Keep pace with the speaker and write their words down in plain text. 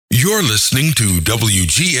You're listening to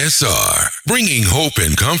WGSR, bringing hope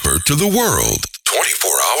and comfort to the world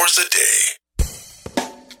 24 hours a day.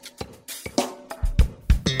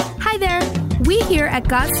 Hi there. We here at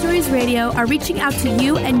God Stories Radio are reaching out to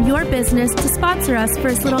you and your business to sponsor us for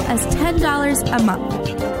as little as $10 a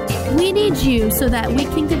month. We need you so that we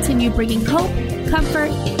can continue bringing hope,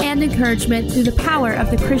 comfort, and encouragement through the power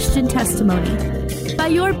of the Christian testimony. By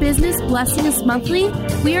your business blessing us monthly,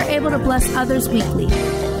 we are able to bless others weekly.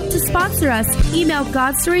 To sponsor us, email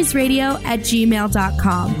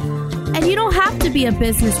godstoriesradio@gmail.com. And you don't have to be a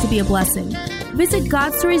business to be a blessing. Visit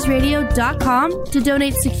godstoriesradio.com to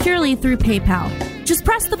donate securely through PayPal. Just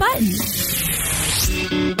press the button.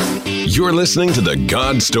 You're listening to the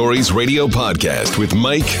God Stories Radio podcast with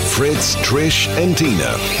Mike, Fritz, Trish, and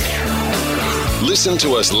Tina. Listen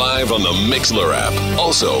to us live on the Mixlr app.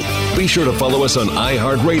 Also, be sure to follow us on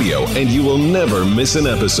iHeartRadio and you will never miss an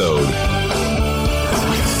episode.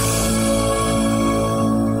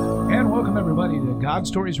 And welcome everybody to God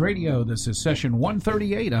Stories Radio. This is session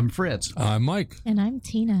 138. I'm Fritz. I'm Mike. And I'm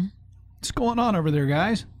Tina. What's going on over there,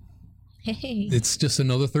 guys? Hey. It's just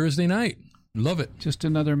another Thursday night. Love it. Just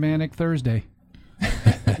another manic Thursday.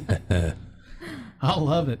 I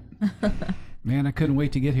love it. Man, I couldn't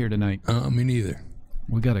wait to get here tonight. Me neither.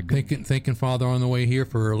 We got a good... Thanking Father on the way here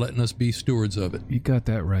for letting us be stewards of it. You got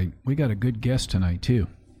that right. We got a good guest tonight, too.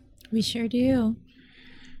 We sure do.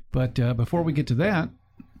 But before we get to that,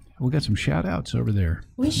 we got some shout-outs over there.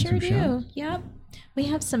 We sure do. Yep. We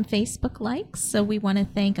have some Facebook likes, so we want to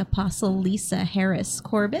thank Apostle Lisa Harris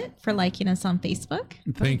Corbett for liking us on Facebook.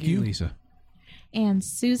 Thank you, Lisa. And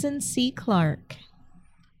Susan C. Clark.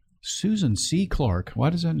 Susan C. Clark.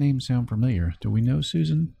 Why does that name sound familiar? Do we know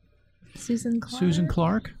Susan? Susan Clark? Susan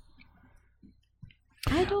Clark?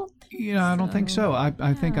 I don't think I don't think so.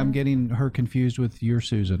 I think I'm getting her confused with your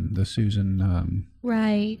Susan, the Susan.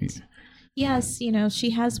 Right. Yes,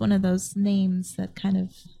 she has one of those names that kind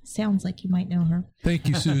of sounds like you might know her. Thank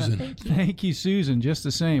you, Susan. Thank you. Thank you, Susan. Just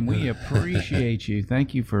the same. We appreciate you.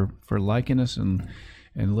 Thank you for liking us and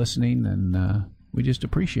listening, and we just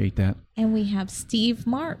appreciate that. And we have Steve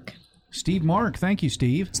Mark. Steve Mark. Thank you,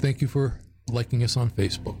 Steve. Thank you for liking us on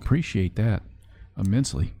Facebook. Appreciate that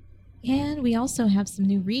immensely. And we also have some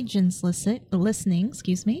new regions listening.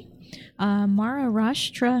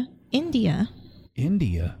 Maharashtra, India.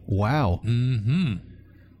 India. Wow. Mm-hmm.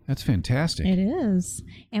 That's fantastic. It is.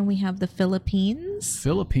 And we have the Philippines.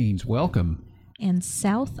 Philippines. Welcome. And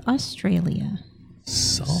South Australia.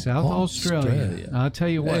 South Australia. I'll tell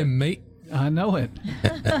you what. Hey, mate. I know it.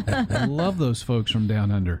 I love those folks from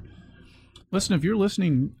down under. Listen, if you're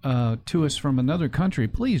listening to us from another country,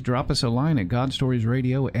 please drop us a line at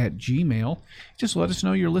godstoriesradio@gmail. Just let us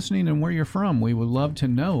know you're listening and where you're from. We would love to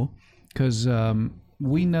know, because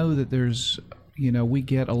we know that there's, we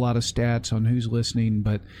get a lot of stats on who's listening,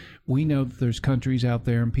 but we know that there's countries out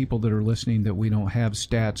there and people that are listening that we don't have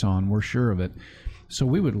stats on. We're sure of it. So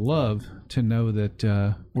we would love to know that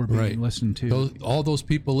we're being listened to. All those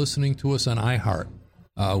people listening to us on iHeart,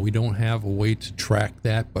 we don't have a way to track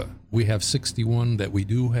that, but we have 61 that we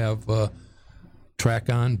do have track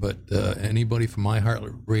on. But anybody from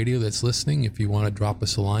iHeart Radio that's listening, if you want to drop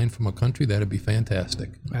us a line from a country, that'd be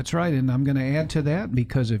fantastic. That's right, and I'm going to add to that,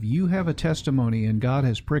 because if you have a testimony and God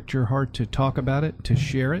has pricked your heart to talk about it, to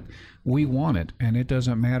share it, we want it. And it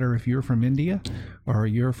doesn't matter if you're from India or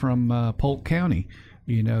you're from Polk County.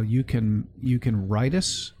 You can write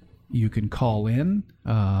us. You can call in.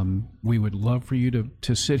 We would love for you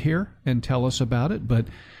to sit here and tell us about it, but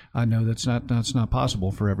I know that's not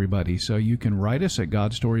possible for everybody. So you can write us at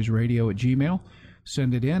godstoriesradio@gmail.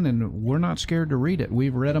 Send it in, and we're not scared to read it.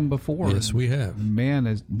 We've read them before. Yes, we have. Man,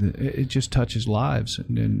 it just touches lives.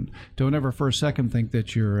 And don't ever for a second think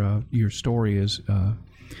that your story is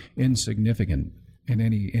insignificant in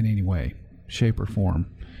any way, shape, or form.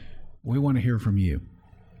 We want to hear from you.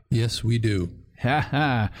 Yes, we do. Ha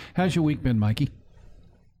ha. How's your week been, Mikey?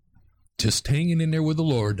 Just hanging in there with the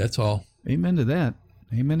Lord, that's all. Amen to that.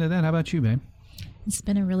 Amen to that. How about you, babe? It's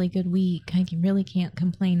been a really good week. I really can't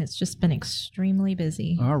complain. It's just been extremely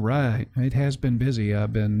busy. All right. It has been busy.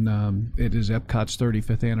 It is Epcot's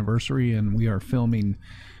 35th anniversary, and we are filming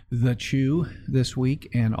The Chew this week,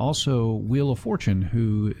 and also Wheel of Fortune,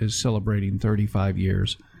 who is celebrating 35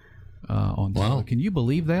 years on Wow. TV. Can you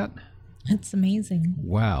believe that? It's amazing.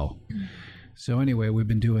 Wow. So anyway, we've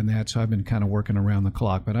been doing that, so I've been kind of working around the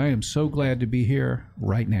clock, but I am so glad to be here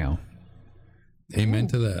right now. Amen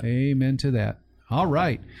to that. Amen to that. All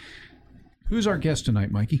right. Who's our guest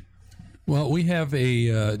tonight, Mikey? Well, we have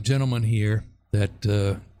a gentleman here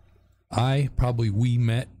that we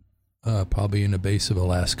met probably in the base of the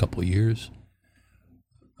last couple of years.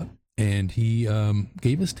 and he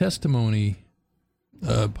gave his testimony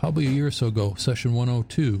probably a year or so ago, session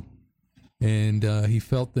 102, and he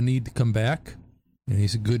felt the need to come back, and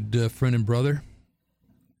he's a good friend and brother,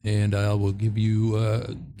 and I will give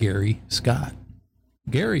you Gary Scott.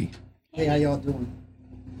 Gary. Hey, how y'all doing?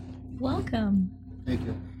 Welcome. Thank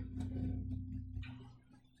you.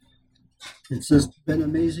 It's just been an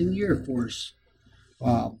amazing year for us.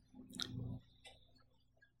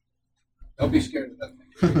 Don't be scared of that.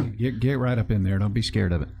 Get right up in there. Don't be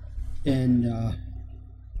scared of it. In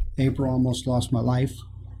April, I almost lost my life.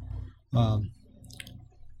 The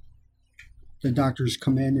doctors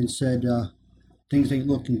come in and said things ain't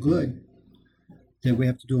looking good, that we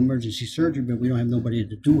have to do emergency surgery, but we don't have nobody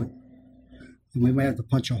to do it. And we might have to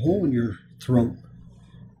punch a hole in your throat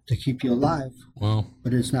to keep you alive. Wow.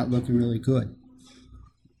 But it's not looking really good.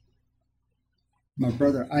 My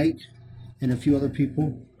brother Ike and a few other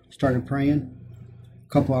people started praying. A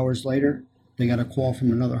couple hours later, they got a call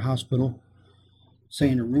from another hospital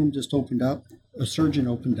saying a room just opened up, a surgeon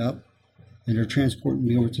opened up, and they're transporting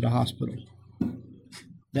me over to the hospital.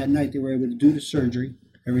 That night, they were able to do the surgery.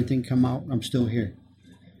 Everything come out. I'm still here.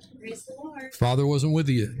 Praise the Lord. Father wasn't with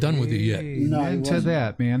you, done with you yet. No, he Into wasn't.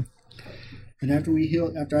 that, man. And after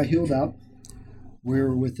I healed up, we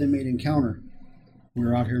were with Inmate Encounter. We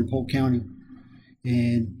were out here in Polk County.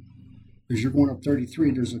 And as you're going up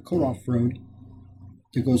 33, there's a cutoff road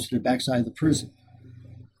that goes to the backside of the prison.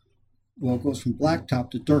 Well, it goes from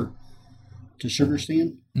blacktop to dirt to sugar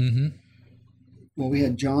stand. Mm-hmm. Well, we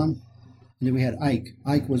had John, and then we had Ike.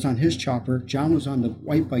 Ike was on his chopper. John was on the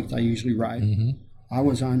white bike that I usually ride. Mm-hmm. I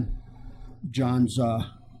was on John's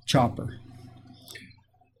chopper.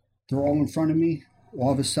 They're all in front of me.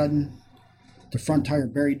 All of a sudden, the front tire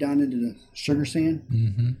buried down into the sugar sand.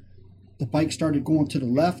 Mm-hmm. The bike started going to the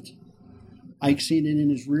left. Ike seen it in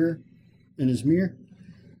his rear, in his mirror.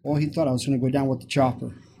 Well, he thought I was going to go down with the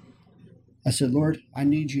chopper. I said, Lord, I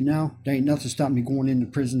need you now. There ain't nothing stop me going into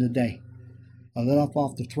prison today. I let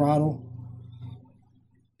off the throttle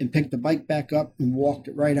and picked the bike back up and walked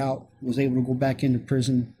it right out. Was able to go back into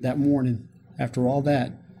prison that morning after all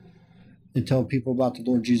that and tell people about the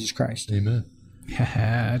Lord Jesus Christ. Amen.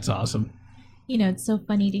 That's awesome. You know, it's so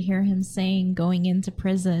funny to hear him saying going into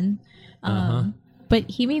prison. But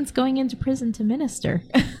he means going into prison to minister.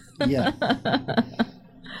 Yeah.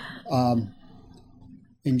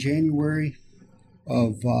 In January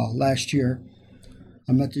of last year,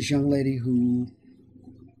 I met this young lady who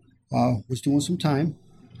was doing some time.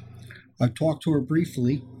 I talked to her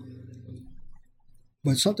briefly,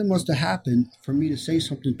 but something must have happened for me to say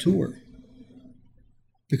something to her.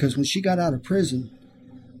 Because when she got out of prison,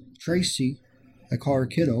 Tracy, I call her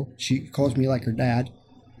Kiddo, she calls me like her dad,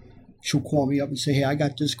 she'll call me up and say, hey, I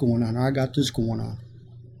got this going on, or I got this going on.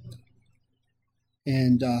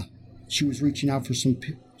 And she was reaching out for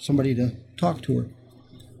somebody to talk to her.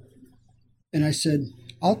 And I said,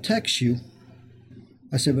 I'll text you.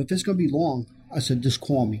 I said, but if it's going to be long, I said, just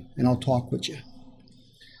call me and I'll talk with you.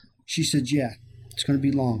 She said, yeah, it's going to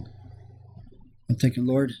be long. I'm thinking,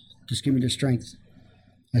 Lord, just give me the strength.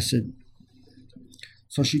 I said,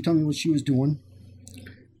 so she told me what she was doing.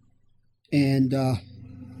 And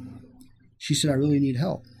she said, I really need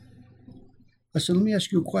help. I said, let me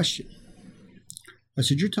ask you a question. I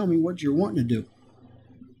said, you're telling me what you're wanting to do.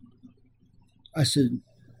 I said,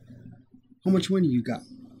 how much money you got?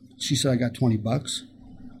 She said, I got $20.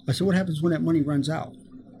 I said, what happens when that money runs out?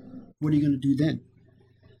 What are you going to do then?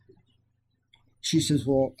 She says,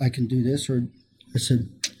 well, I can do this. Or I said,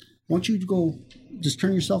 why don't you go, just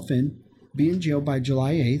turn yourself in, be in jail by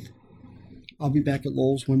July 8th. I'll be back at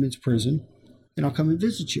Lowell's Women's Prison, and I'll come and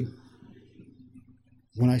visit you.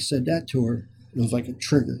 When I said that to her, it was like a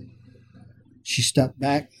trigger. She stepped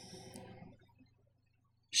back.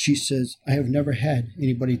 She says, I have never had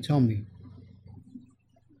anybody tell me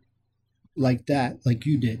like that, like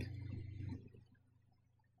you did.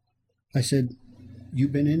 I said,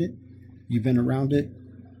 you've been in it, you've been around it,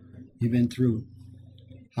 you've been through it.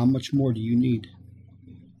 How much more do you need?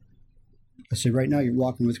 I said, right now you're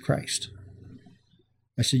walking with Christ.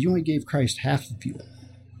 I said, you only gave Christ half of you.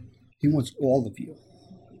 He wants all of you.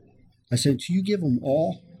 I said, until you give him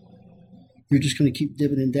all, you're just going to keep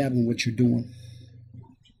dibbing and dabbling what you're doing.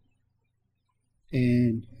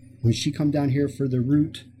 And when she come down here for the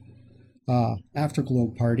Root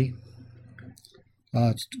Afterglow party,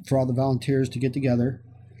 for all the volunteers to get together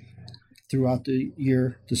throughout the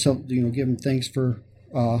year to give them thanks for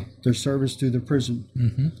their service through the prison.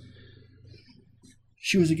 Mm-hmm.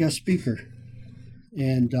 She was a guest speaker,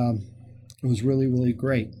 and it was really, really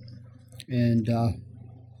great. And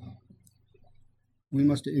we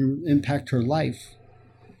must impact her life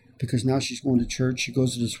because now she's going to church. She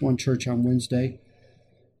goes to this one church on Wednesday.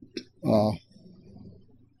 I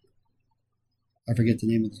forget the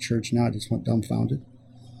name of the church now. I just went dumbfounded.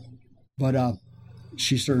 But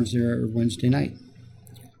she serves there Wednesday night.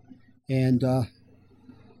 And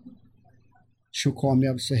she'll call me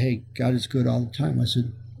up and say, hey, God is good all the time. I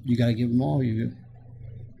said, you got to give him all you.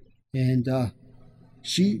 And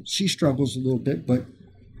she struggles a little bit, but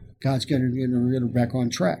God's getting her back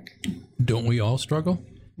on track. Don't we all struggle?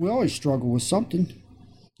 We always struggle with something.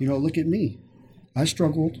 You know, look at me. I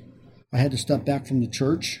struggled. I had to step back from the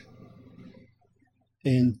church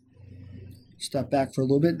and step back for a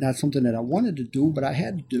little bit. Not something that I wanted to do, but I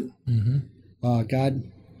had to do. Mm-hmm. God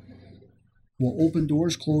will open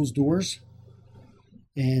doors, close doors.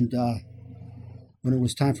 And when it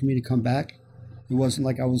was time for me to come back, it wasn't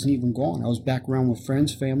like I wasn't even gone. I was back around with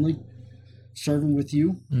friends, family, serving with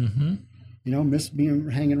you. Mm-hmm. You know, miss being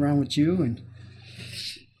hanging around with you.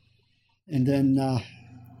 And then...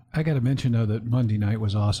 I got to mention, though, that Monday night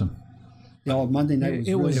was awesome. Yeah, Monday night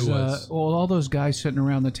was well, all those guys sitting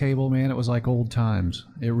around the table, man, it was like old times.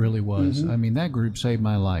 It really was. Mm-hmm. I mean, that group saved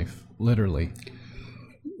my life, literally.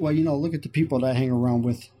 Well, you know, look at the people that I hang around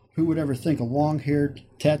with. Who would ever think a long-haired,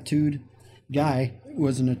 tattooed guy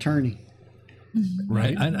was an attorney?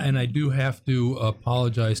 Right. And I do have to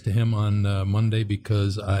apologize to him on Monday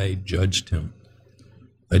because I judged him.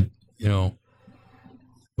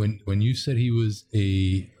 When you said he was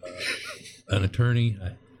an attorney,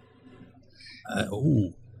 I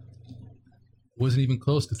wasn't even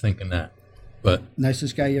close to thinking that. But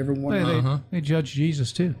nicest guy you ever wanted. They judged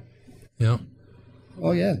Jesus too. Yeah.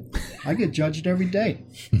 Oh yeah, I get judged every day.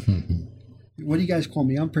 What do you guys call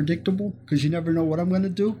me? Unpredictable? Because you never know what I'm going to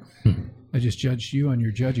do. I just judged you on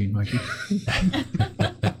your judging, Mikey.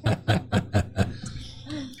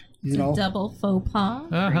 It's a double faux pas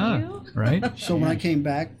for you. Right? So when I came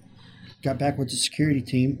back, got back with the security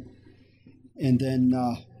team, and then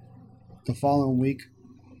the following week,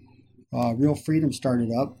 Real Freedom started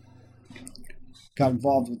up. Got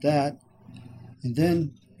involved with that. And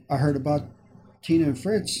then I heard about Tina and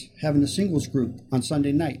Fritz having a singles group on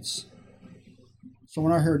Sunday nights. So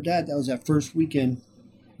when I heard that was that first weekend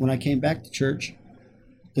when I came back to church,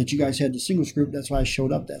 that you guys had the singles group. That's why I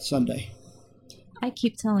showed up that Sunday. I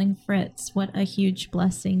keep telling Fritz what a huge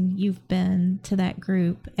blessing you've been to that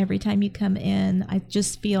group. Every time you come in, I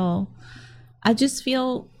just feel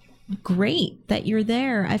great that you're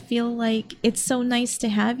there. I feel like it's so nice to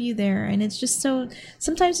have you there. And it's just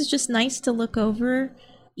sometimes it's just nice to look over,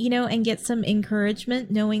 and get some encouragement,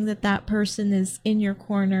 knowing that person is in your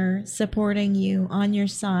corner, supporting you, on your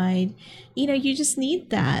side. You just need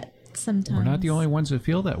that sometimes. We're not the only ones that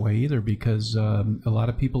feel that way either, because a lot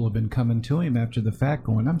of people have been coming to him after the fact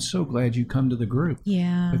going, I'm so glad you come to the group.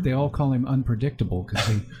 Yeah. But they all call him unpredictable because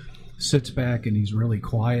he sits back and he's really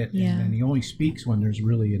quiet. Yeah. And he only speaks when there's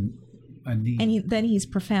really a need. And then he's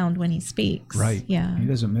profound when he speaks. Right. Yeah. He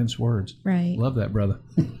doesn't mince words. Right. Love that, brother.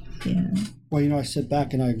 Yeah. Well, I sit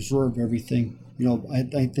back and I observe everything.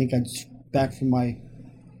 I think I'm back from my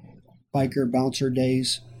biker bouncer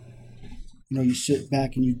days. You sit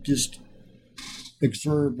back and you just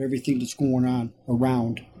observe everything that's going on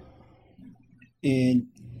around. And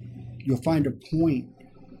you'll find a point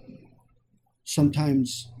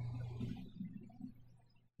sometimes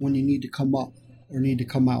when you need to come up or need to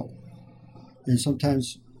come out. And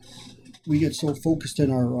sometimes we get so focused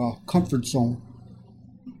in our comfort zone,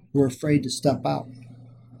 we're afraid to step out.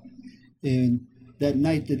 And that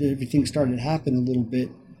night that everything started happening a little bit,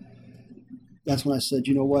 that's when I said,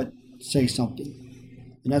 you know what, say something.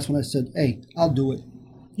 And that's when I said, hey, I'll do it.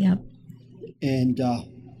 Yep. And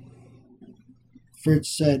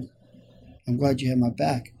Fritz said, I'm glad you had my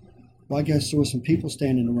back. Well, I guess there were some people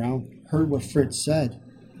standing around, heard what Fritz said.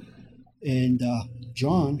 And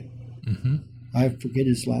John, I forget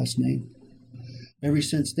his last name. Ever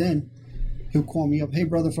since then, he'll call me up, hey,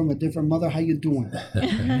 brother from a different mother, how you doing?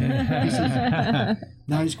 He says,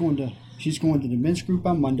 now she's going to the men's group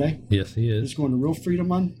on Monday. Yes, he is. He's going to Real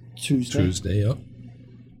Freedom on Tuesday. Yep.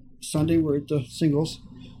 Sunday, we're at the singles.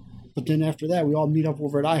 But then after that, we all meet up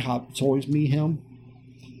over at IHOP. It's always me, him.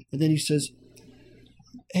 And then he says,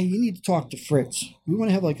 hey, you need to talk to Fritz. We want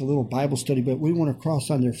to have like a little Bible study, but we want to cross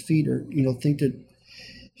on their feet or, think that...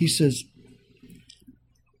 He says,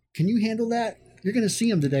 can you handle that? You're going to see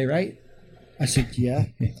him today, right? I said, yeah.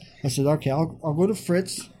 I said, okay, I'll go to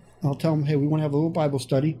Fritz. I'll tell him, hey, we want to have a little Bible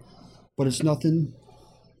study, but it's nothing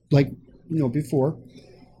like, before.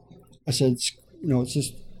 I said, it's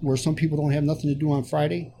just where some people don't have nothing to do on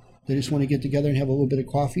Friday. They just want to get together and have a little bit of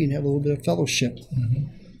coffee and have a little bit of fellowship. Mm-hmm.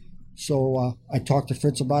 So I talked to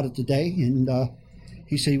Fritz about it today, and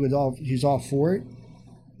he said he's all for it.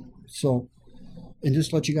 So, and just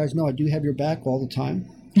to let you guys know, I do have your back all the time.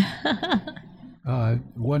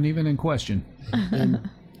 Wasn't even in question. And,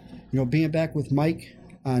 being back with Mike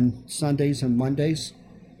on Sundays and Mondays,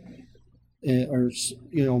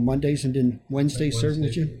 Mondays and then Wednesdays serving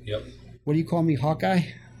with you. Yep. What do you call me, Hawkeye?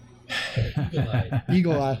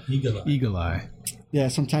 Eagle Eye. Eagle Eye. Yeah,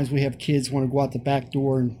 sometimes we have kids want to go out the back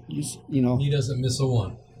door and, He doesn't miss a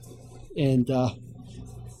one. And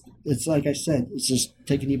it's like I said, it's just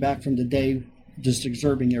taking you back from the day, just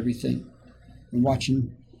observing everything and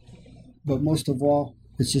watching. But most of all,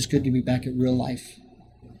 it's just good to be back at real life.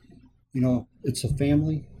 It's a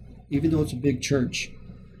family. Even though it's a big church,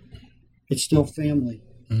 it's still family.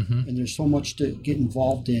 Mm-hmm. And there's so much to get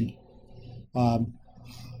involved in.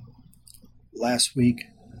 Last week,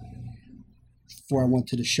 before I went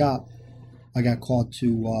to the shop, I got called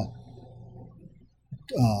to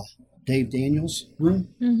Dave Daniels' room.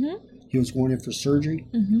 Mm-hmm. He was going in for surgery.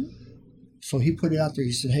 Mm-hmm. So he put it out there.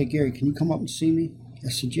 He said, "Hey, Gary, can you come up and see me?" I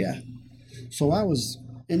said, "Yeah." So I was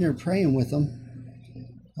in there praying with him.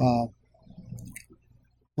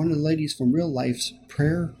 One of the ladies from Real Life's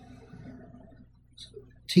prayer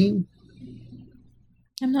team.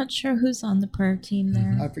 I'm not sure who's on the prayer team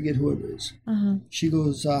there. I forget who it is. Uh-huh. She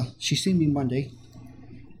goes, she seen me Monday.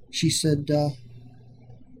 She said,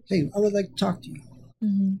 "Hey, I would like to talk to you."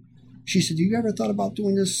 Mm-hmm. She said, "You ever thought about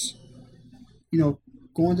doing this,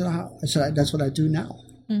 going to the house?" I said, "That's what I do now.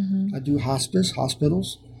 Mm-hmm. I do hospice,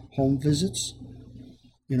 hospitals, home visits,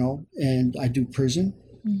 and I do prison.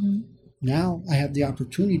 Mm-hmm. Now I have the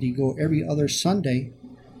opportunity to go every other Sunday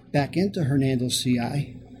back into Hernando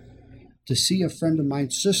CI to see a friend of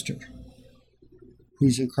mine's sister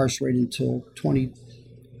who's incarcerated until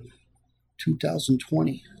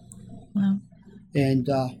 2020. Wow. And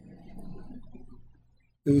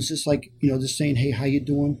it was just like, just saying, "Hey, how you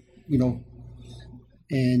doing?"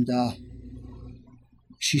 And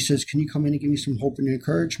she says, "Can you come in and give me some hope and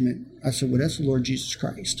encouragement?" I said, "Well, that's the Lord Jesus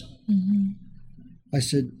Christ." Mm-hmm. I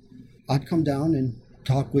said, "I'd come down and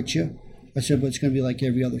talk with you." I said, "But it's going to be like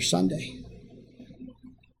every other Sunday."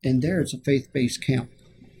 And there it's a faith-based camp.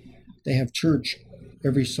 They have church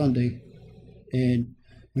every Sunday. And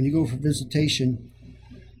when you go for visitation,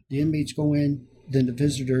 the inmates go in, then the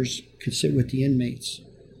visitors can sit with the inmates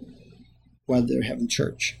while they're having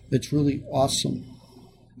church. It's really awesome.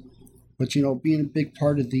 But, being a big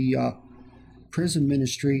part of the prison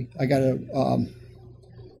ministry, I got a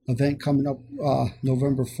event coming up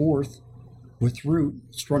November 4th with Root.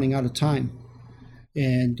 It's running out of time.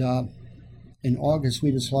 And in August,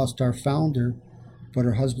 we just lost our founder, but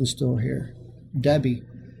her husband's still here, Debbie,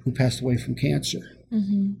 who passed away from cancer.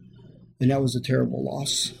 Mm-hmm. And that was a terrible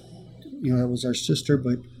loss. That was our sister,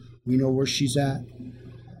 but we know where she's at.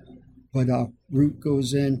 But Root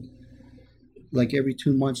goes in like every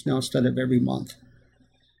 2 months now instead of every month.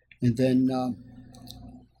 And then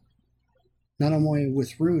not only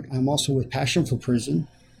with Root, I'm also with Passion for Prison.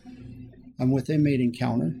 I'm with Inmate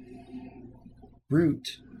Encounter,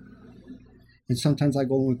 Root, and sometimes I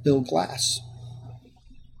go with Bill Glass.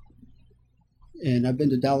 And I've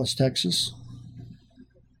been to Dallas, Texas,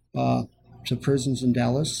 to prisons in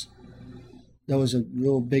Dallas. That was a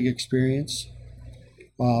real big experience.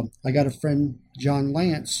 I got a friend, John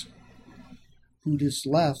Lance, who just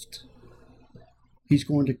left. He's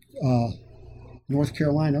going to North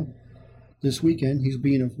Carolina this weekend. He's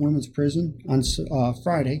being in a women's prison on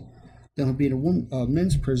Friday. Then he'll be in a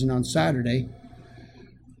men's prison on Saturday.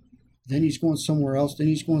 Then he's going somewhere else. Then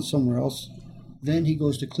he's going somewhere else. Then he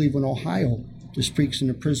goes to Cleveland, Ohio, to speak in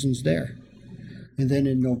the prisons there. And then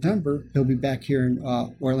in November, he'll be back here in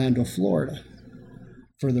Orlando, Florida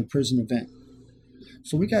for the prison event.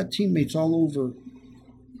 So we got teammates all over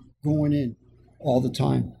going in all the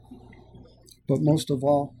time. But most of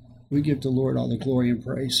all, we give the Lord all the glory and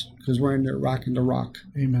praise because we're in there rocking the rock.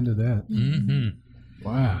 Amen to that. Mm-hmm.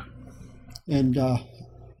 Wow. And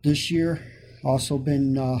this year, also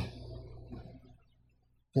been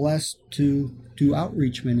blessed to do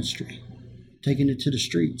outreach ministry, taking it to the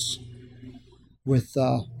streets with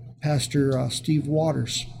Pastor Steve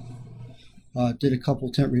Waters. Did a couple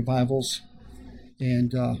tent revivals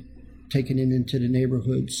and taking it into the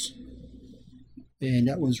neighborhoods. And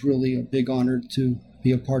that was really a big honor to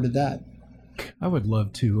be a part of that. I would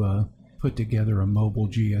love to put together a mobile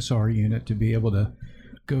GSR unit to be able to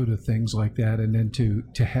go to things like that, and then to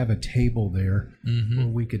have a table there where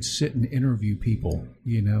we could sit and interview people.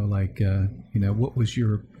 What was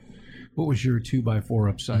your 2x4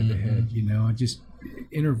 upside the head? And just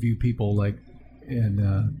interview people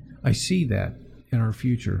and I see that in our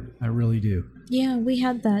future. I really do. Yeah, we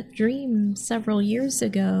had that dream several years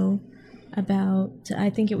ago about, I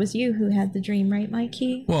think it was you who had the dream, right,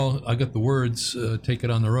 Mikey? Well, I got the words, take it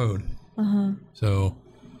on the road. Uh-huh. So,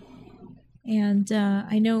 And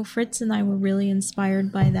I know Fritz and I were really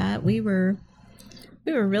inspired by that. We were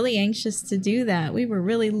really anxious to do that. We were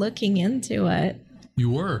really looking into it. you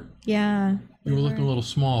were. Yeah. You were looking a little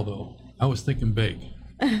small, though. I was thinking big.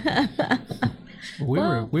 We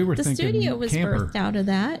were the thinking studio was camper. birthed out of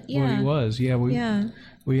that. Yeah. Well, it was. Yeah. Yeah.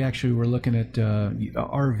 We actually were looking at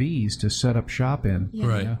RVs to set up shop in. Yeah.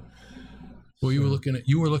 Right. Yeah. Well, you were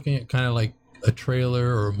looking at kind of like a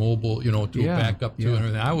trailer or a mobile, to back up to and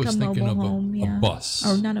everything. I was Like a thinking of mobile home, a bus.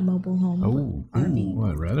 Or not a mobile home. Oh, RV.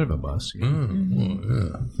 well, I'd rather have a bus. Yeah.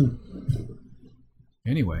 Yeah.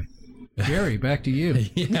 Anyway, Gary, back to you.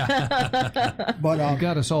 Yeah. But You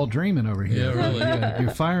got us all dreaming over here. Yeah, really.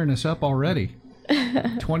 You're firing us up already.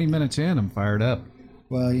 20 minutes in, I'm fired up.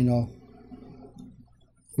 well,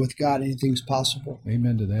 with God, anything's possible.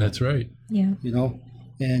 Amen to that. That's right. Yeah.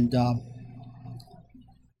 And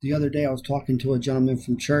the other day I was talking to a gentleman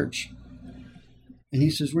from church, and he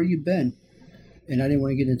says, "Where you been?" And I didn't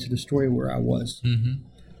want to get into the story where I was. Mm-hmm.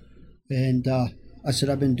 And I said,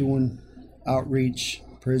 "I've been doing outreach,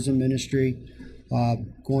 prison ministry,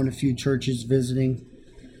 going to a few churches, visiting.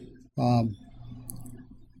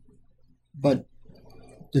 But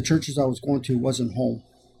the churches I was going to wasn't home.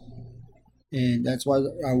 And that's why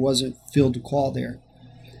I wasn't filled to call there.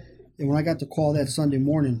 And when I got the call that Sunday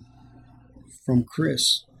morning from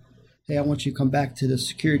Chris, hey, I want you to come back to the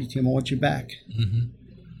security team. I want you back. Mm-hmm.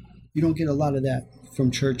 You don't get a lot of that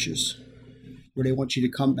from churches where they want you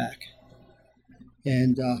to come back.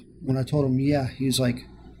 And when I told him, yeah, he's like,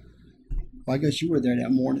 well, I guess you were there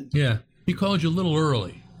that morning. Yeah. He called you a little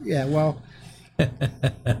early. Yeah, well, it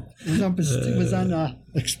was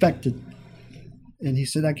unexpected. And he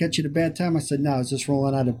said, I catch you at a bad time? I said, no, I was just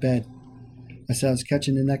rolling out of bed. I said, I was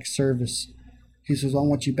catching the next service. He says, I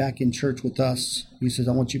want you back in church with us. He says,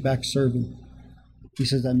 I want you back serving. He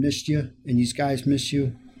says, I missed you, and these guys miss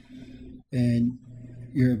you, and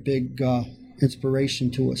you're a big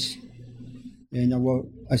inspiration to us. And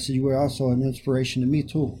I said, you were also an inspiration to me,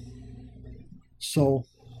 too. So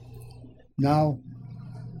now,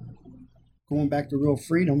 going back to Real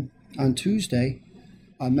Freedom, on Tuesday,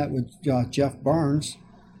 I met with Jeff Barnes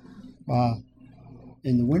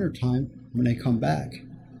in the wintertime when they come back,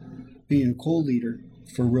 being a co-leader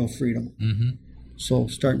for Real Freedom. Mm-hmm. So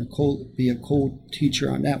starting to be a co-teacher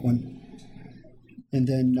on that one. And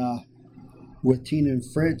then with Tina and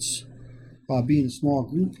Fritz, being a small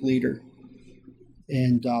group leader.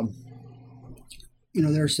 And,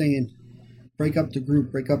 they're saying, break up the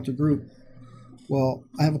group. Well,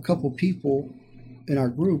 I have a couple people in our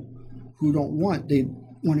group who they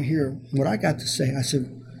want to hear what I got to say. I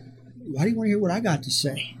said, why do you want to hear what I got to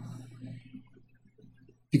say?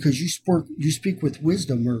 Because you speak with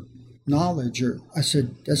wisdom or knowledge, or I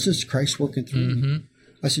said, that's just Christ working through me.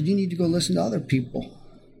 I said, you need to go listen to other people.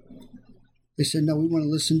 They said, no, we want to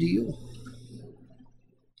listen to you.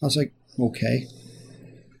 I was like, okay.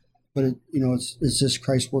 But it's just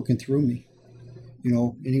Christ working through me.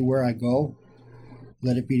 Anywhere I go,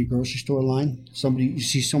 let it be the grocery store line. You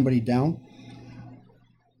see somebody down.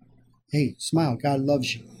 Hey, smile. God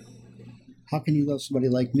loves you. How can you love somebody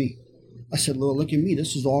like me? I said, Lord, look at me.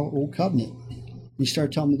 This is all old covenant. You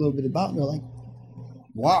start telling me a little bit about it, and they're like,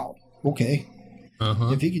 wow, okay.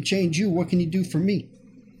 Uh-huh. If he can change you, what can he do for me?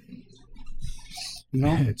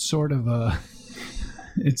 It's sort of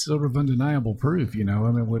undeniable proof, I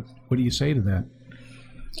mean, what do you say to that?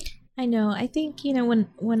 I know. I think,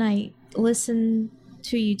 when I listen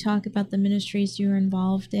to you talk about the ministries you're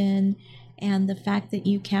involved in and the fact that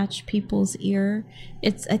you catch people's ear,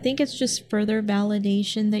 I think it's just further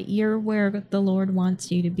validation that you're where the Lord wants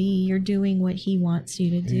you to be. You're doing what he wants you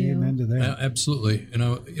to do. Amen to that. Absolutely.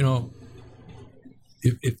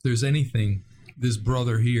 If there's anything, this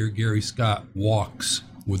brother here, Gary Scott, walks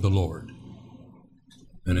with the Lord.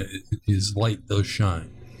 And his light does shine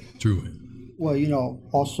through him. Well,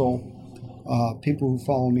 also, people who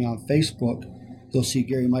follow me on Facebook, they'll see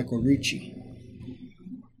Gary Michael Ricci.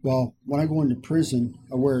 Well, when I go into prison,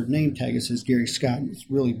 I wear a name tag that says Gary Scott, and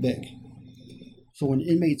it's really big. So when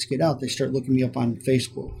inmates get out, they start looking me up on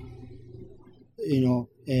Facebook.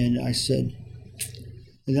 And I said,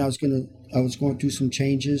 and I was going through some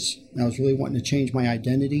changes, and I was really wanting to change my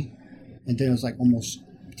identity. And then it was like almost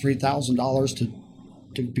 $3,000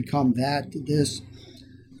 to become this.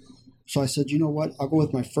 So I said, you know what? I'll go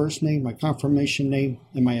with my first name, my confirmation name,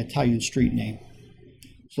 and my Italian street name.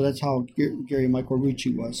 So that's how Gary Michael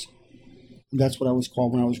Ricci was. And that's what I was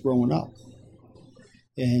called when I was growing up.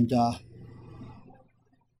 And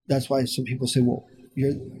that's why some people say, well,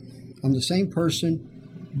 I'm the same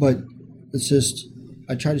person, but it's just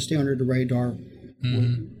I try to stay under the radar,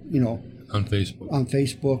 Mm-hmm. on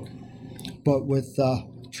Facebook. But with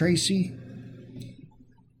Tracy,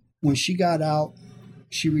 when she got out,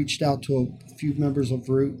 she reached out to a few members of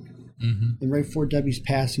Root. Mm-hmm. And right before Debbie's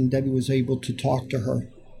passing, Debbie was able to talk to her.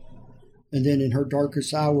 And then in her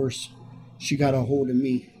darkest hours, she got a hold of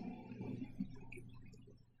me.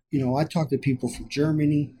 I talked to people from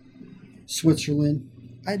Germany, Switzerland.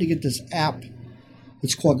 I had to get this app.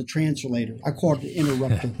 It's called the Translator. I call it the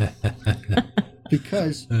Interrupter.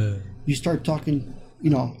 Because you start talking,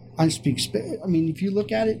 I speak Spanish. I mean, if you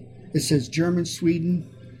look at it, it says German, Sweden,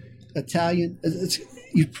 Italian.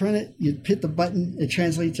 You print it, you hit the button, it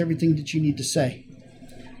translates everything that you need to say.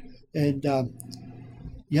 And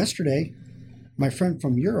yesterday, my friend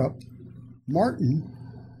from Europe, Martin,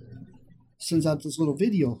 sends out this little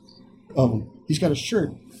video of him. He's got a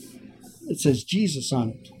shirt. It says Jesus on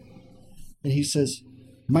it. And he says,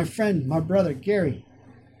 my friend, my brother, Gary,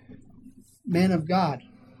 man of God,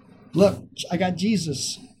 look, I got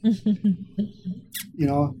Jesus. And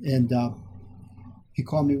he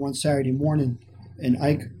called me one Saturday morning, and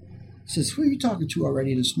Ike says, who are you talking to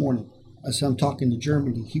already this morning? I said, I'm talking to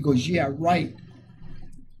Germany. He goes, yeah, right.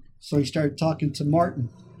 So he started talking to Martin.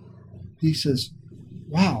 He says,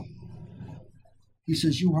 wow. He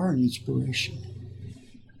says, you are an inspiration.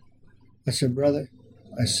 I said, brother,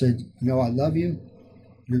 I I love you.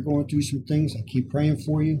 You're going through some things. I keep praying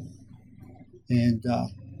for you. And,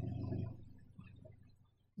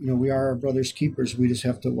 we are our brother's keepers. We just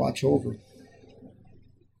have to watch over.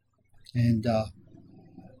 And,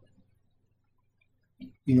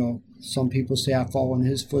 some people say I follow in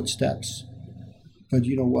his footsteps. But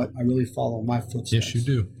you know what? I really follow my footsteps. Yes, you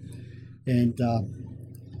do. And,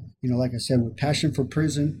 like I said, with Passion for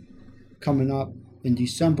Prison coming up in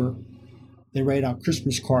December, they write out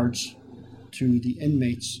Christmas cards to the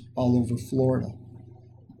inmates all over Florida.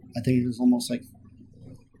 I think it was almost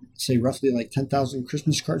roughly 10,000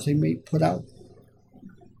 Christmas cards they may put out.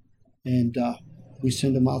 And we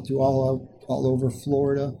send them out through all over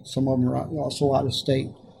Florida. Some of them are also out of state.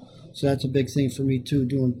 So that's a big thing for me, too,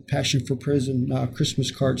 doing Passion for Prison Christmas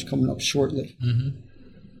cards coming up shortly.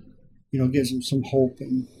 Mm-hmm. Gives them some hope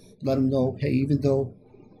and let them know, hey, even though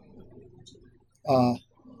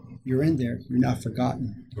you're in there, you're not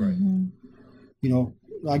forgotten. Right.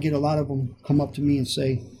 Mm-hmm. I get a lot of them come up to me and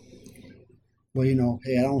say, well,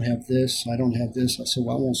 hey, I don't have this. I don't have this. I said,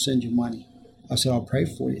 well, I won't send you money. I said, I'll pray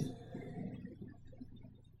for you.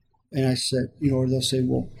 And I said, or they'll say,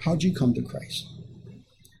 well, how'd you come to Christ?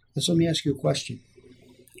 I said, let me ask you a question.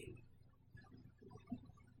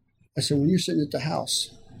 I said, when you're sitting at the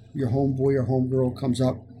house, your homeboy or homegirl comes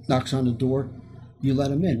up, knocks on the door, you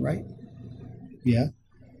let him in, right? Yeah.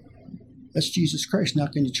 That's Jesus Christ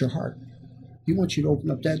knocking at your heart. He wants you to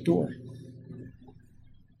open up that door.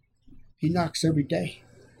 He knocks every day.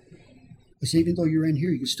 I said, even though you're in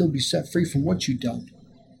here, you can still be set free from what you've done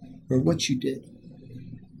or what you did.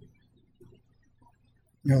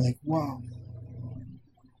 And they're like, wow.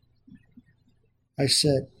 I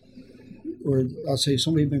said, or I'll say,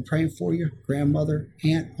 somebody been praying for you? Grandmother,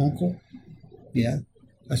 aunt, uncle? Yeah.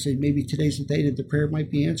 I said, maybe today's the day that the prayer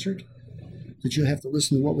might be answered, that you'll have to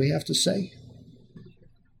listen to what we have to say.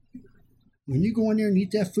 When you go in there and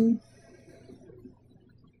eat that food,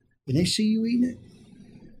 and they see you eating it,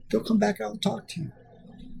 they'll come back out and talk to you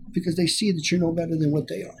because they see that you're no better than what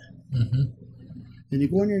they are. Mm-hmm. And you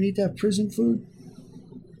go in there and eat that prison food,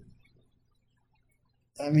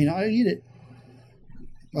 I eat it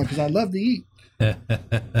because I love to eat,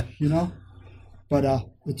 But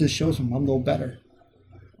it just shows them I'm no better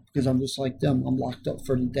because I'm just like them. I'm locked up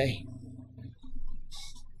for the day.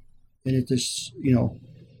 And it just,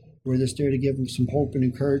 we're just there to give them some hope and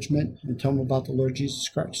encouragement and tell them about the Lord Jesus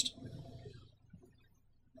Christ.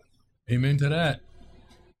 Amen to that.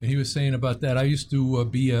 And he was saying about that, I used to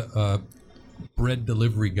be a bread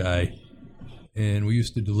delivery guy, and we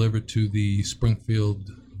used to deliver to the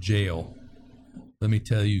Springfield jail. Let me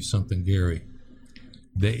tell you something, Gary.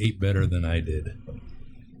 They ate better than I did.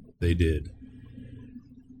 They did.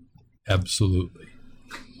 Absolutely.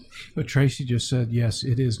 But Tracy just said, yes,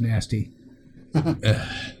 it is nasty. But,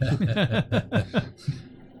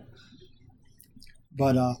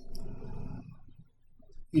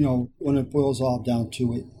 when it boils all down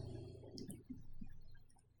to it,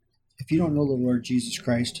 if you don't know the Lord Jesus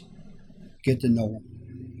Christ, get to know him.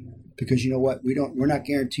 Because you know what? We're not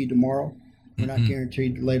guaranteed tomorrow. We're not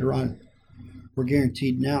guaranteed later on. We're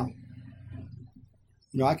guaranteed now.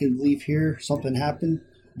 I can leave here, something happened,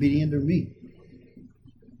 be the end of me.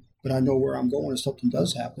 but I know where I'm going if something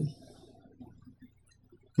does happen,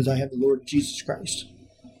 because I have the Lord Jesus Christ.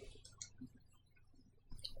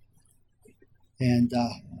 And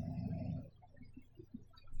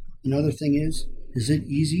another thing is it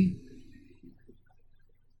easy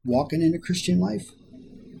walking in the Christian life?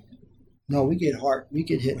 No, we get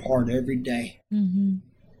hit hard every day. Mm-hmm.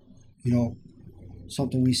 You know,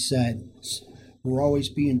 something we said, we're always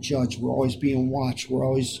being judged, we're always being watched,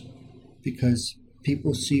 because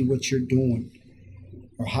people see what you're doing,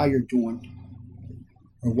 or how you're doing,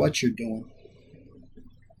 or what you're doing.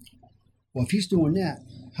 Well, if he's doing that,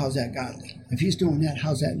 how's that godly? If he's doing that,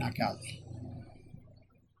 how's that not godly?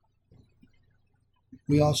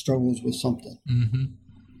 We all struggle with something. Mm-hmm.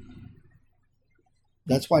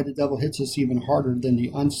 That's why the devil hits us even harder than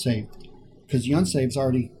the unsaved, because the unsaved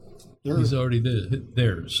He's already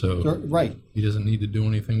there, so right. He doesn't need to do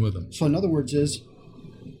anything with them. So in other words is,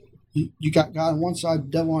 you got God on one side, the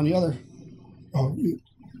devil on the other. Oh,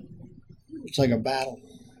 it's like a battle.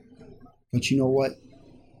 But you know what?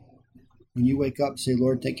 When you wake up, say,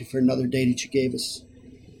 Lord, thank you for another day that you gave us.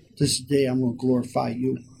 This day I'm going to glorify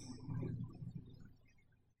you.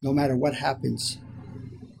 No matter what happens,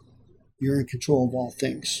 you're in control of all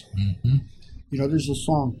things. Mm-hmm. You know, there's a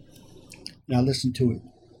song, and I listened to it.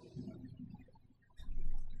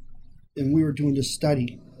 And we were doing this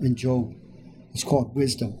study in Job. It's called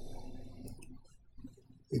Wisdom.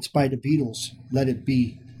 It's by the Beatles. Let it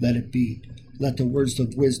be, let it be. Let the words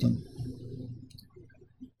of wisdom.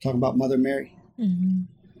 Talking about Mother Mary. Mm-hmm.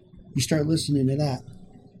 You start listening to that.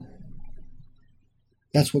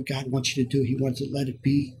 That's what God wants you to do. He wants to let it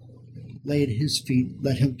be. Lay it at his feet.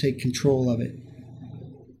 Let him take control of it.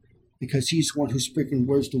 Because he's the one who's speaking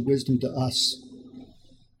words of wisdom to us.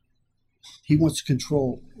 He wants to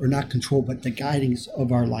control, or not control, but the guidance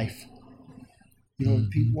of our life. You know,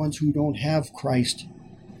 the ones who don't have Christ,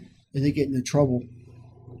 and they get into trouble,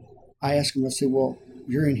 I ask them, I say, well,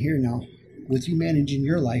 you're in here now. With you managing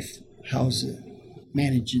your life, how's it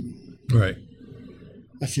managing? Right.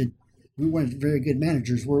 I said, we weren't very good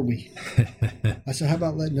managers, were we? I said, how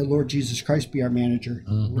about letting the Lord Jesus Christ be our manager?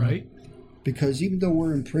 Mm-hmm. Right? Because even though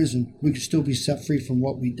we're in prison, we can still be set free from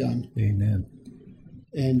what we've done. Amen.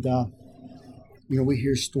 And, you know, we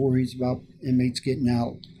hear stories about inmates getting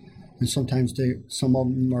out, and sometimes some of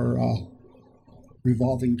them are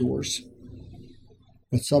revolving doors.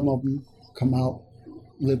 But some of them come out,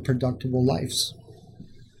 live productive lives.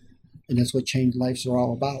 And that's what changed lives are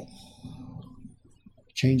all about.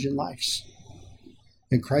 Changing lives.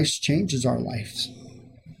 And Christ changes our lives.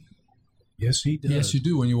 Yes, he does. Yes, you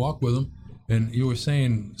do when you walk with him. And you were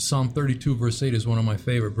saying Psalm 32 verse 8 is one of my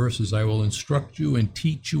favorite verses. I will instruct you and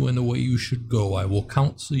teach you in the way you should go. I will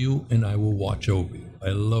counsel you and I will watch over you. I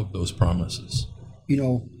love those promises. You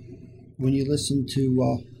know, when you listen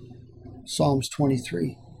to Psalms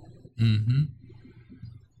 23, Mm-hmm.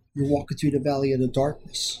 you're walking through the valley of the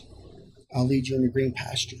darkness. I'll lead you in the green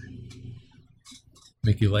pasture.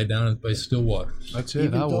 Make you lie down by still waters. That's it.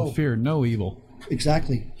 Even I will though- fear no evil.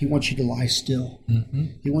 Exactly. He wants you to lie still. Mm-hmm.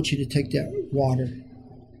 He wants you to take that water.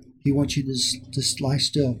 He wants you to lie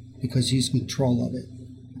still because he's in control of it.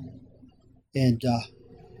 And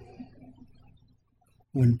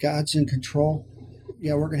when God's in control,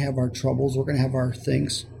 yeah, we're going to have our troubles. We're going to have our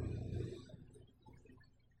things.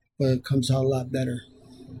 But it comes out a lot better.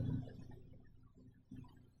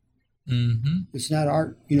 Mm-hmm. It's not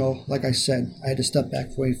our, you know, like I said, I had to step back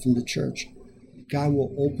away from the church. God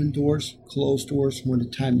will open doors, close doors when the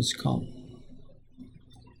time has come.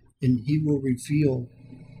 And he will reveal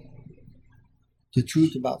the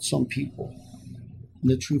truth about some people.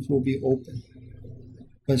 And the truth will be open.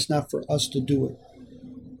 But it's not for us to do it.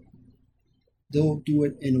 They'll do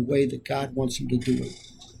it in a way that God wants them to do it.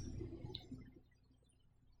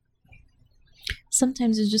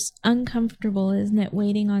 Sometimes it's just uncomfortable, isn't it?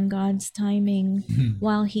 Waiting on God's timing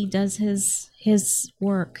while he does his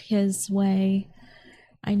work, his way.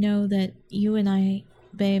 I know that you and I,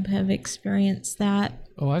 babe, have experienced that.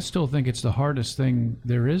 Oh, I still think it's the hardest thing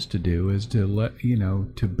there is to do is to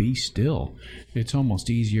to be still. It's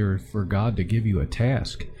almost easier for God to give you a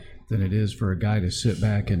task than it is for a guy to sit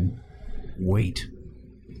back and wait.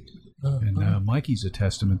 And Mikey's a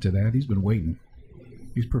testament to that. He's been waiting.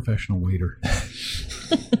 He's a professional waiter.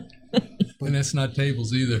 And that's not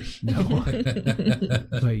tables either. No. But,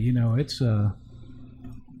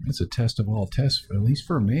 it's a test of all tests, at least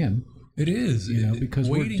for a man. It is. Because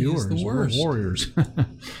waiting we're doers. is the worst. We're warriors.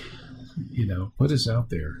 Put us out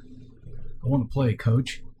there. I want to play,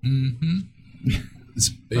 coach. Mm-hmm. It's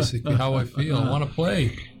basically how I feel. I want to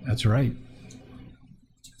play. That's right.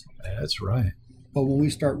 That's right. But when we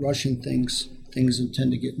start rushing things, things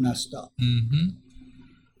tend to get messed up. Mm-hmm.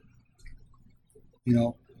 You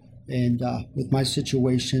know, and with my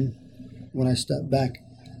situation, when I step back,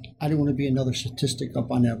 I don't want to be another statistic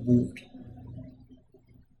up on that wound.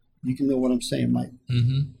 You can know what I'm saying, Mike.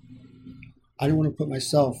 Mm-hmm. I don't want to put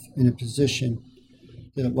myself in a position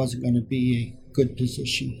that it wasn't going to be a good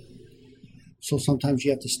position. So sometimes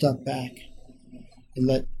you have to step back and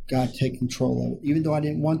let God take control of it, even though I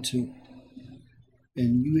didn't want to.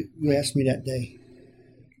 And you asked me that day,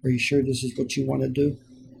 are you sure this is what you want to do?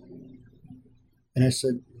 And I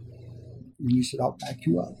said, and you said, I'll back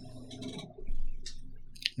you up.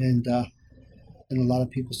 And a lot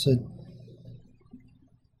of people said,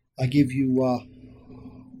 I give you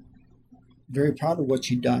very proud of what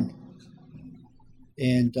you've done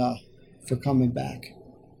and for coming back.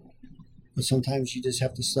 But sometimes you just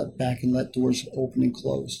have to step back and let doors open and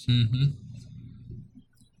close. Mm-hmm.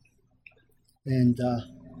 And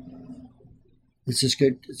it's just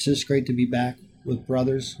good. It's just great to be back with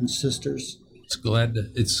brothers and sisters. It's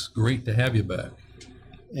great to have you back.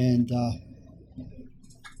 And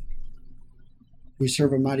we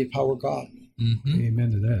serve a mighty power God. Mm-hmm.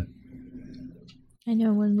 Amen to that. I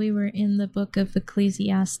know when we were in the book of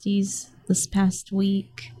Ecclesiastes this past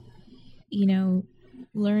week, you know,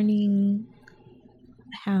 learning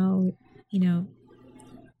how, you know,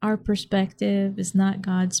 our perspective is not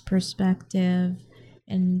God's perspective.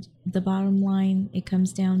 And the bottom line, it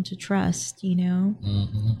comes down to trust, you know.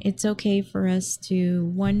 Mm-hmm. It's okay for us to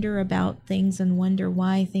wonder about things and wonder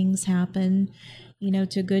why things happen, you know,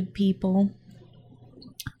 to good people.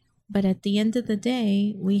 But at the end of the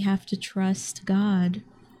day, we have to trust God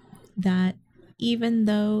that even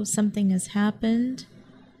though something has happened,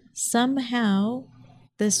 somehow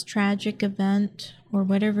this tragic event or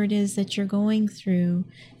whatever it is that you're going through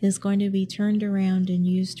is going to be turned around and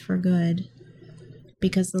used for good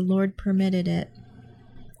because the Lord permitted it.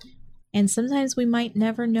 And sometimes we might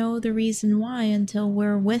never know the reason why until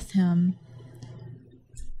we're with Him.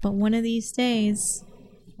 But one of these days,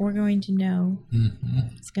 we're going to know.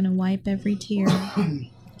 Mm-hmm. It's going to wipe every tear.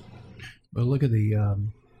 But look at the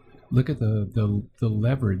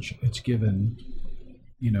leverage it's given,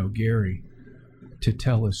 you know, Gary, to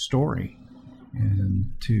tell his story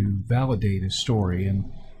and to validate his story,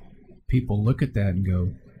 and people look at that and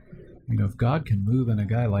go, you know, if God can move in a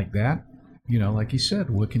guy like that, you know, like he said,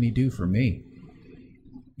 what can He do for me?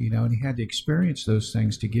 You know, and he had to experience those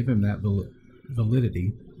things to give him that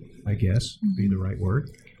validity, I guess, would be the right word.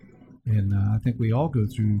 And I think we all go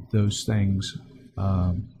through those things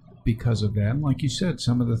because of that. And like you said,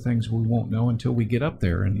 some of the things we won't know until we get up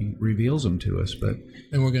there and He reveals them to us. But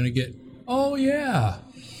And we're going to get, oh, yeah.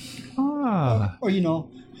 Or, you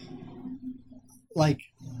know, like,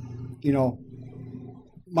 you know,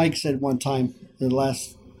 Mike said one time in the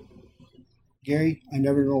last, Gary, I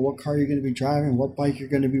never know what car you're going to be driving, what bike you're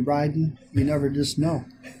going to be riding. You never just know,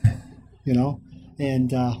 you know.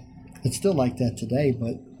 And it's still like that today,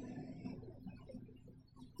 but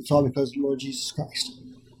it's all because of the Lord Jesus Christ.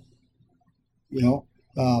 You know,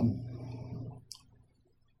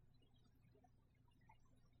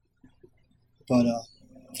 but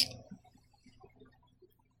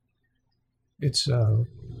it's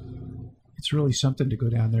really something to go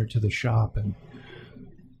down there to the shop and,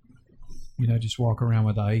 you know, just walk around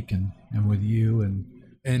with Ike and with you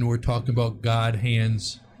And we're talking about God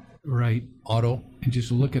Hands right Auto. and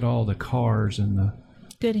just look at all the cars and the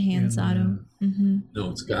Good Hands And, Auto. Mm-hmm.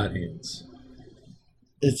 No, it's God Hands.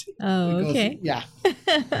 it's Oh, it goes- okay. yeah.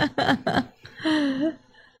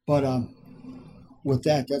 But with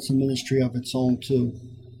that, that's a ministry of its own too.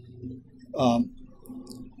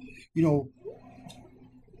 You know,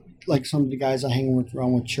 like some of the guys I hang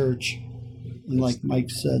around with church, and like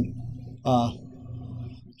Mike said,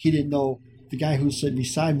 he didn't know the guy who stood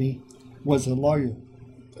beside me was a lawyer.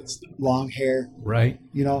 Long hair, right.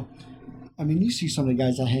 you know. I mean, you see some of the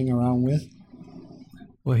guys I hang around with.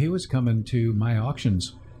 Well, he was coming to my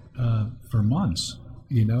auctions for months,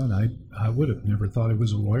 you know, and I would have never thought he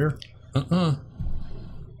was a lawyer.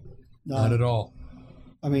 Not at all.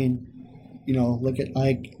 I mean, you know, look at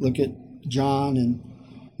Ike, look at John, and,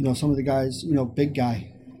 you know, some of the guys, you know, Big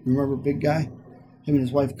Guy. Remember Big Guy? Him and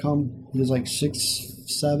his wife come. He was like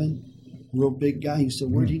 6'7", real big guy. He said,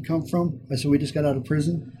 where'd he come from? I said, we just got out of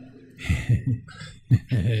prison.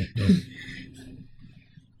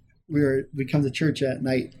 We come to church at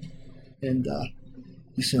night, and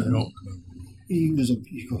he said, I don't he goes,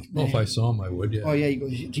 know if I saw him, I would, yeah. oh yeah, he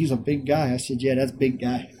goes, he's a big guy. I said, yeah, that's Big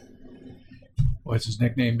Guy. What's his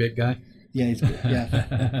nickname, Big Guy? Yeah, he's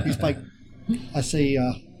like, I say,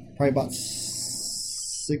 probably about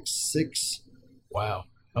 6'6". Wow.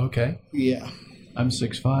 Okay. Yeah. I'm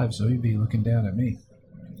 6'5", so he'd be looking down at me.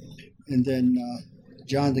 And then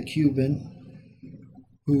John the Cuban,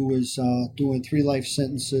 who was doing 3 life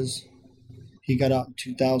sentences. He got out in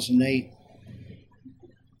 2008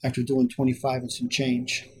 after doing 25 and some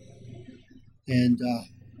change. And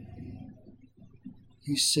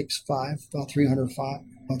he's 6'5", about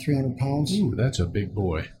 300 pounds. Ooh, that's a big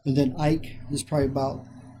boy. And then Ike is probably about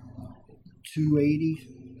 280,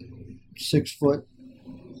 6 foot.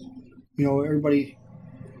 You know, everybody,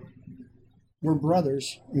 we're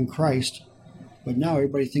brothers in Christ, but now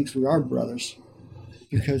everybody thinks we are brothers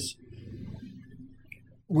because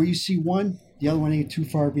where you see one, the other one ain't too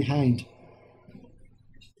far behind.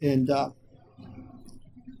 And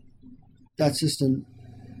that's just an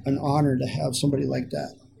honor to have somebody like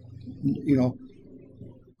that, you know,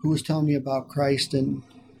 who was telling me about Christ and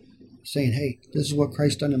saying, hey, this is what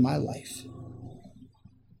Christ done in my life.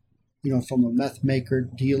 You know, from a meth maker,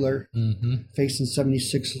 dealer, facing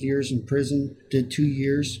 76 years in prison, did 2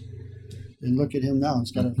 years, and look at him now.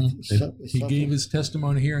 He's got He gave his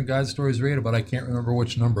testimony here in God Stories Radio, but I can't remember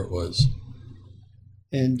which number it was.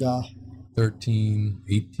 And 13,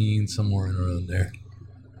 18, somewhere in around there.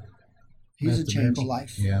 he's That's a changed miracle.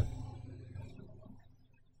 life. Yeah.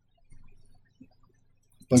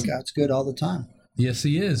 But God's good all the time. Yes,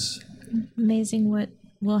 he is. Amazing what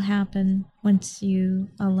will happen once you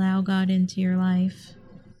allow God into your life.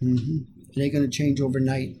 It ain't going to change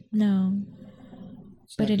overnight. No,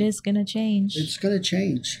 but it is going to change. It's going to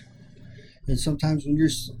change. And sometimes when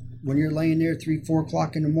you're laying there 3, 4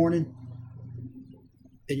 o'clock in the morning,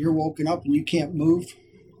 and you're woken up and you can't move,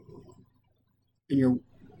 and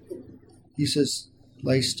he says,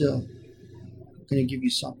 lay still. I'm going to give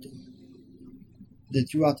you something. Then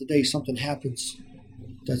throughout the day, something happens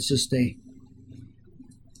that's just a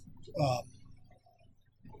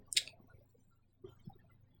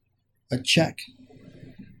check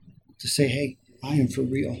to say, hey, I am for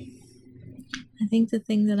real. I think the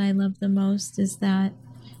thing that I love the most is that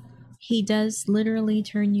he does literally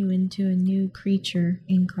turn you into a new creature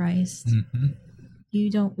in Christ. You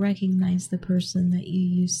don't recognize the person that you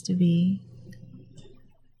used to be.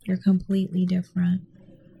 You're completely different.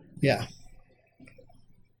 Yeah.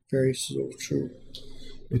 Very so true.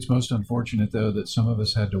 It's most unfortunate, though, that some of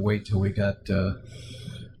us had to wait till we got the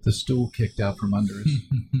stool kicked out from under us,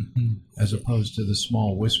 as opposed to the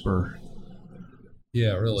small whisper,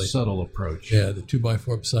 Yeah, really. subtle approach. Yeah, the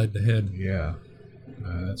 2x4 upside the head. Yeah.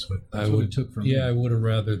 That's what I what would it took from me. Yeah, I would have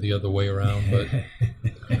rather the other way around, but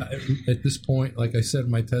at this point, like I said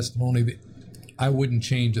in my testimony, I wouldn't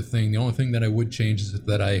change a thing. The only thing that I would change is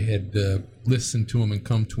that I had listened to him and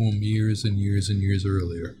come to him years and years and years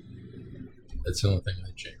earlier. That's the only thing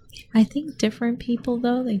I'd change. I think different people,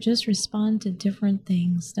 though, they just respond to different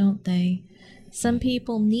things, don't they? Some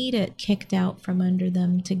people need it kicked out from under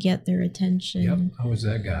them to get their attention. Yep, I was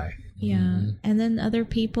that guy. Yeah. And then other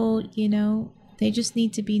people, you know, they just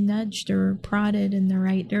need to be nudged or prodded in the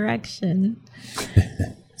right direction.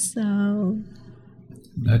 So,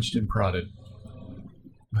 Nudged and prodded.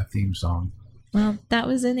 My theme song. well, that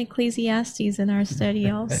was in Ecclesiastes in our study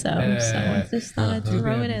also. So I just thought I'd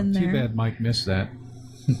throw it in Too there. bad Mike missed that.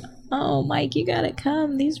 Oh, Mike, you got to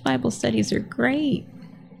come. These Bible studies are great.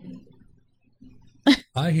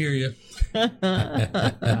 I hear you.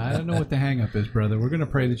 I don't know what the hang-up is, brother. We're going to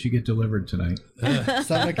pray that you get delivered tonight.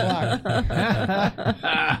 7 o'clock.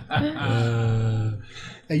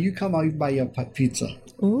 Hey, you come, I'll buy you a pizza.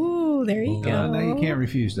 Ooh, there you go. No, you can't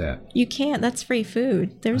refuse that. You can't. That's free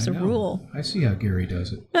food. There's I a know. rule. I see how Gary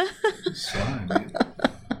does it. Sly, man.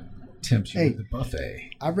 Tempts you Hey. with the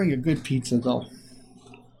buffet. I bring a good pizza, though.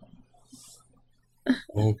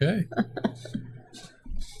 Okay.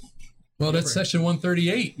 Well, that's session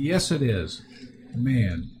 138. Yes, it is.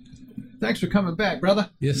 Man. Thanks for coming back,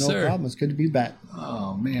 brother. Yes, No sir. problem. It's good to be back.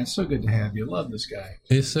 Oh, man. So good to have you. Love this guy.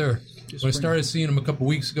 Yes, sir. Just When I bring- started seeing him a couple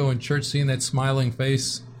weeks ago in church, seeing that smiling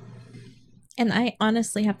face, And I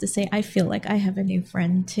honestly have to say, I feel like I have a new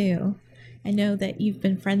friend too. I know that you've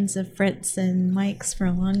been friends of Fritz and Mike's for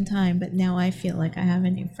a long time, but now I feel like I have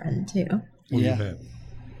a new friend too. Yeah.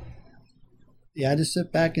 Yeah, I just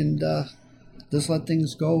sit back and just let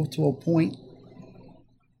things go to a point.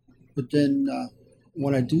 But then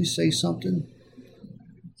when I do say something,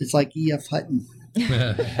 it's like E.F. Hutton.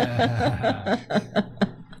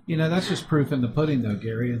 You know, that's just proof in the pudding, though,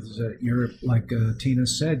 Gary, is that you're, like Tina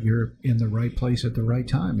said, you're in the right place at the right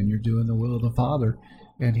time, and you're doing the will of the Father,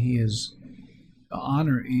 and He is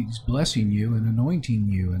he's blessing you and anointing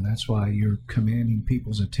you, and that's why you're commanding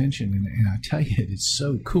people's attention, and I tell you, it's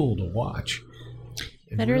so cool to watch.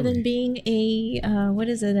 Better than being a,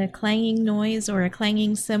 a clanging noise or a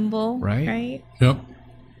clanging cymbal. Right? Yep.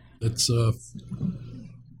 It's 2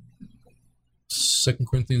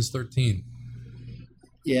 Corinthians 13.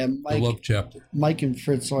 Yeah, The Mike. love chapter. Mike and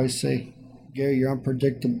Fritz always say, Gary, you're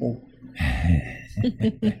unpredictable.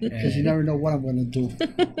 Because you never know what I'm going to do.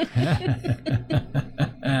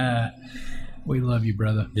 We love you,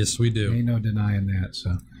 brother. Yes, we do. Ain't no denying that.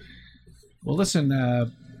 So, well, listen,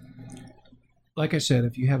 like I said,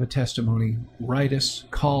 if you have a testimony, write us,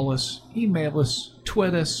 call us, email us,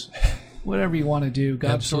 tweet us, whatever you want to do.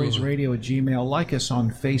 GodStoriesRadio at Gmail. Like us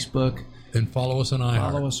on Facebook. And follow us on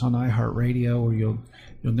iHeart. Follow us on iHeartRadio, or you'll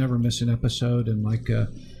never miss an episode. And like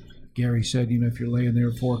Gary said, if you're laying there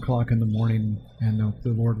at 4 o'clock in the morning and the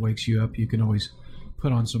Lord wakes you up, you can always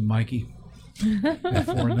put on some Mikey at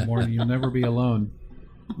 4 in the morning. You'll never be alone.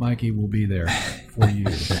 Mikey will be there for you,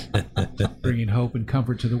 bringing hope and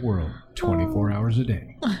comfort to the world 24 hours a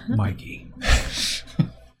day. Mikey.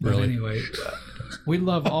 But anyway, we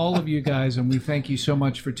love all of you guys, and we thank you so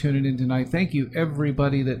much for tuning in tonight. Thank you,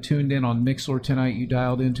 everybody that tuned in on Mixlr tonight. You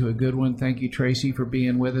dialed into a good one. Thank you, Tracy, for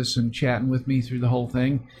being with us and chatting with me through the whole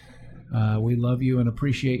thing. We love you and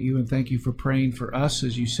appreciate you, and thank you for praying for us,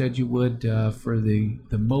 as you said you would, for the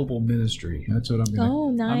mobile ministry. That's what I'm going to. Oh,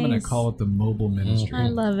 nice. I'm going to call it the mobile ministry. I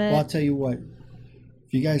love it. Well, I'll tell you what.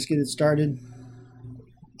 If you guys get it started,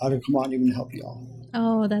 I'll come on even help you all.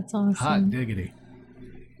 Oh, that's awesome. Hot diggity.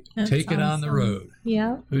 That's Take it on the awesome. road.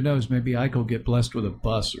 Yeah. Who knows? Maybe Ike will get blessed with a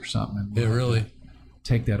bus or something. Yeah, really.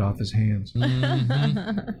 Take that off his hands.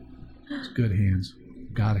 Mm-hmm. It's good hands.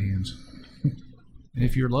 God hands. And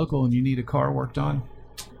if you're local and you need a car worked on,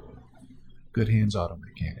 Good Hands Auto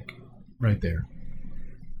Mechanic. Right there.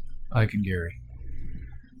 Ike and Gary.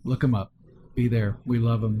 Look them up. Be there. We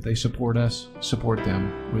love them. They support us. Support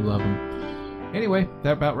them. We love them. Anyway,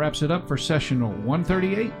 that about wraps it up for session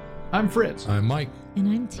 138. I'm Fritz. I'm Mike. And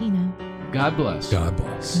I'm Tina. God bless. God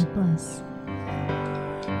bless. God bless.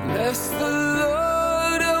 Bless the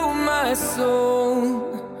Lord, oh my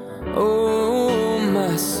soul, oh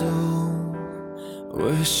my soul.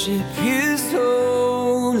 Worship His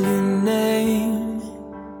holy name.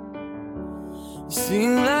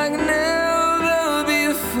 Sing like never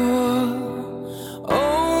before,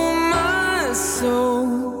 oh my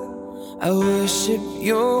soul. I worship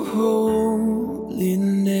Your holy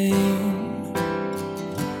name.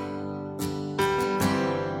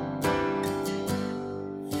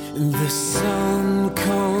 The sun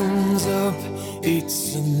comes up,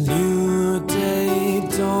 it's a new day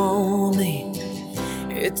dawning.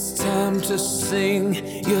 It's time to sing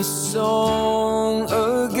Your song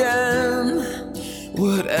again.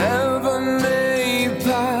 Whatever may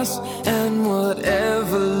pass and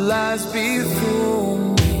whatever lies before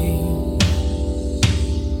me,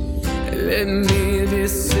 let me be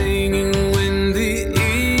singing when the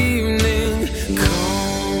evening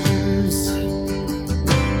comes.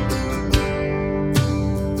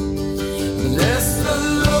 Bless the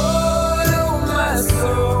Lord, oh my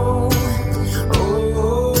soul,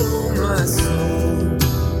 oh my soul.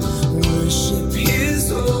 Worship His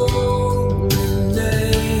holy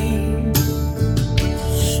name.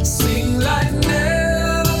 Sing like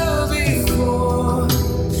never before,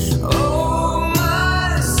 oh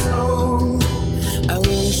my soul. I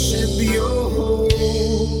worship Your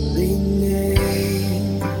holy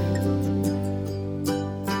name.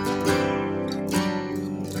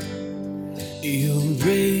 You're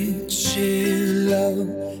rich in love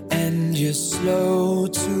and You're slow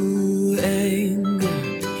to anger.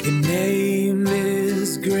 Your name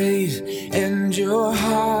is great and Your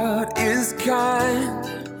heart is kind.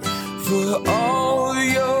 For all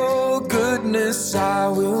Your goodness I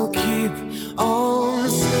will keep on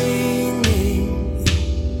singing.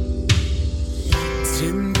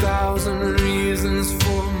 10,000 reasons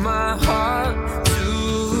for my heart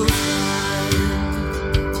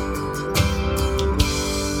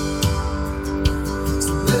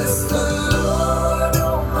to bless the Lord,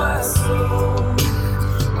 oh my soul,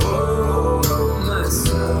 oh my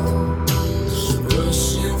soul.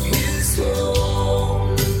 Worship His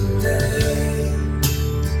holy name.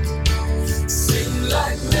 Sing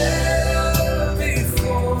like never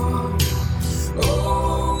before,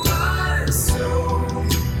 oh my soul.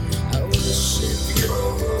 I worship Your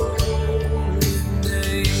holy name.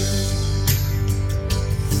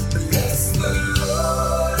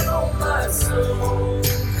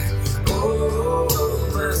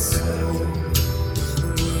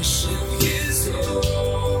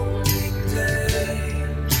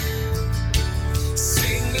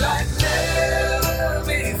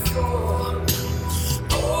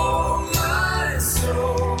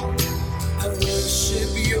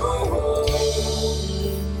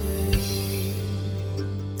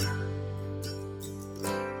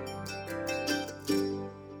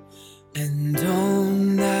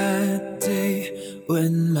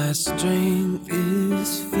 When my strength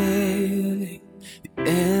is failing, the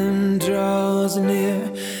end draws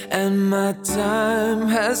near, and my time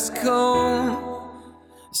has come.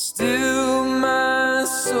 Still my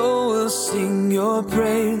soul will sing your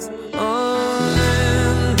praise unending.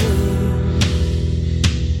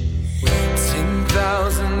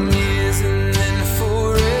 10,000 years and then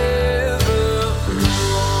forevermore.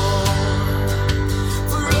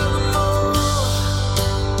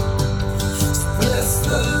 So bless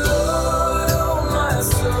the Lord, oh my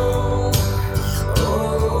soul,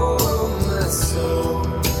 oh my soul.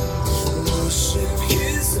 Worship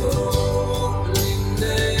His holy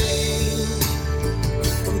name.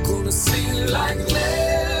 I'm gonna sing like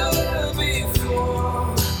never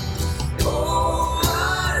before. Oh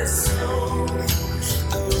my soul,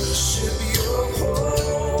 I worship your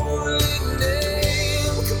holy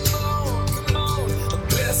name. Come on,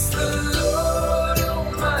 bless the Lord, oh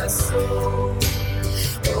my soul,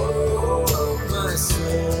 oh my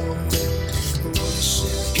soul.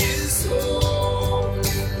 Worship His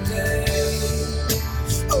holy name.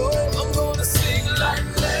 Oh, I'm gonna sing like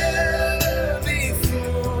never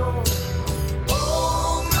before.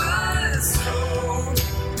 Oh my soul,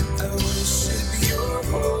 I worship your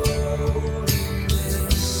holy name.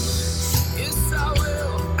 Yes, I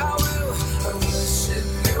will, I worship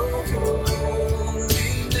your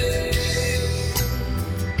holy name.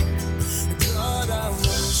 God, I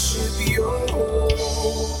worship your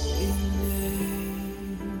holy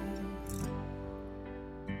name.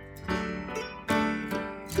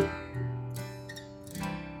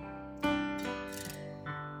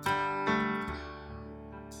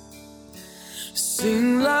 Sing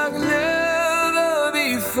like never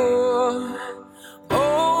before.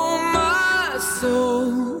 Oh my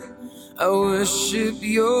soul, I worship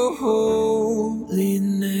your holy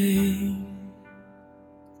name.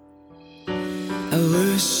 I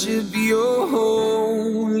worship your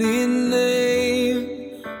holy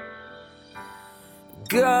name.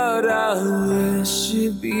 God, I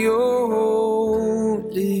worship your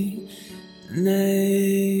holy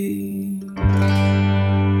name.